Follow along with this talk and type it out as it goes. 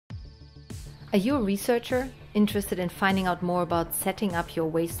Are you a researcher interested in finding out more about setting up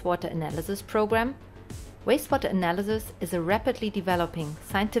your wastewater analysis program? Wastewater analysis is a rapidly developing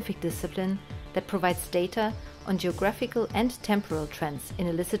scientific discipline that provides data on geographical and temporal trends in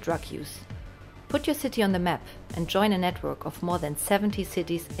illicit drug use. Put your city on the map and join a network of more than 70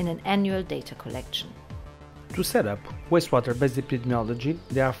 cities in an annual data collection. To set up wastewater-based epidemiology,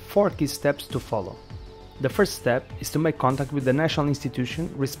 there are 4 key steps to follow. The first step is to make contact with the national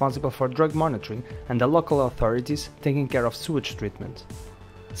institution responsible for drug monitoring and the local authorities taking care of sewage treatment.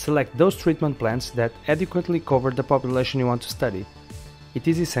 Select those treatment plants that adequately cover the population you want to study. It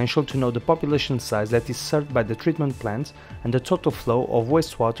is essential to know the population size that is served by the treatment plants and the total flow of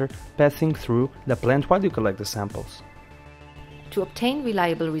wastewater passing through the plant while you collect the samples. To obtain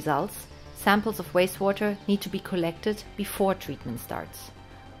reliable results, samples of wastewater need to be collected before treatment starts.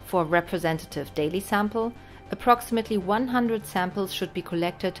 For a representative daily sample, approximately 100 samples should be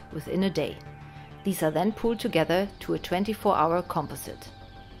collected within a day. These are then pooled together to a 24-hour composite.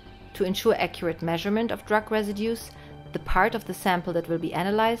 To ensure accurate measurement of drug residues, the part of the sample that will be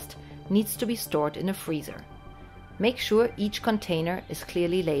analyzed needs to be stored in a freezer. Make sure each container is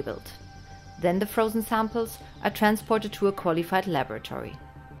clearly labeled. Then the frozen samples are transported to a qualified laboratory.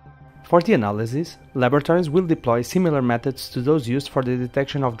 For the analysis, laboratories will deploy similar methods to those used for the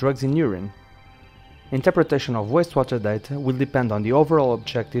detection of drugs in urine. Interpretation of wastewater data will depend on the overall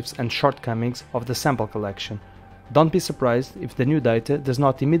objectives and shortcomings of the sample collection. Don't be surprised if the new data does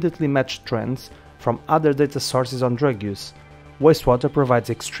not immediately match trends from other data sources on drug use. Wastewater provides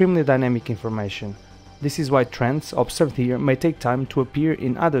extremely dynamic information. This is why trends observed here may take time to appear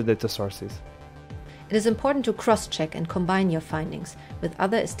in other data sources. It is important to cross-check and combine your findings with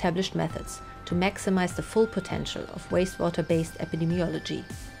other established methods to maximize the full potential of wastewater-based epidemiology.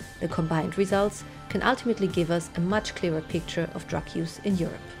 The combined results can ultimately give us a much clearer picture of drug use in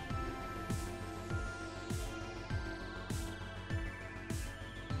Europe.